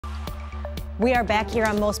We are back here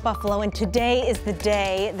on Most Buffalo, and today is the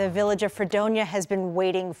day the village of Fredonia has been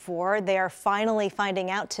waiting for. They are finally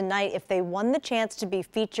finding out tonight if they won the chance to be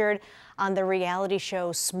featured on the reality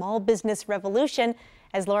show Small Business Revolution.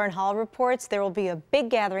 As Lauren Hall reports, there will be a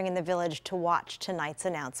big gathering in the village to watch tonight's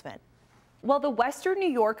announcement. Well, the Western New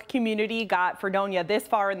York community got Fredonia this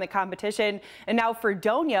far in the competition, and now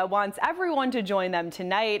Fredonia wants everyone to join them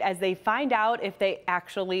tonight as they find out if they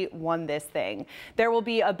actually won this thing. There will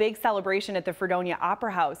be a big celebration at the Fredonia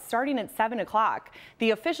Opera House starting at 7 o'clock. The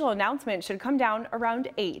official announcement should come down around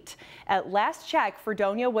 8. At last check,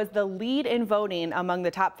 Fredonia was the lead in voting among the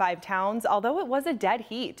top 5 towns, although it was a dead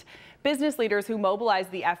heat. Business leaders who mobilized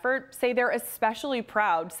the effort say they're especially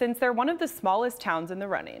proud since they're one of the smallest towns in the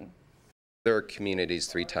running. There are communities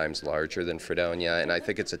 3 times larger than Fredonia, and I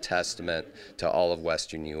think it's a testament to all of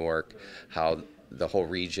Western New York, how the whole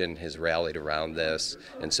region has rallied around this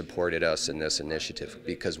and supported us in this initiative,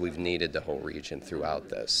 because we've needed the whole region throughout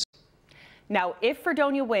this. Now, if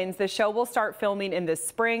Fredonia wins, the show will start filming in the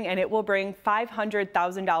spring, and it will bring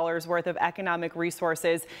 $500,000 worth of economic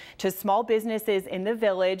resources to small businesses in the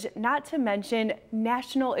village, not to mention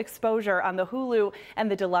national exposure on the Hulu and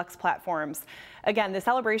the Deluxe platforms. Again, the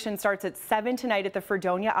celebration starts at 7 tonight at the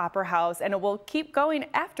Fredonia Opera House, and it will keep going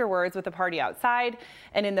afterwards with a party outside.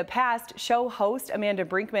 And in the past, show host Amanda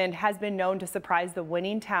Brinkman has been known to surprise the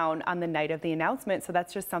winning town on the night of the announcement, so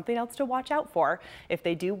that's just something else to watch out for if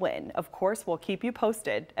they do win. Of course, we'll keep you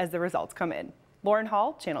posted as the results come in. Lauren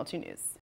Hall, Channel 2 News.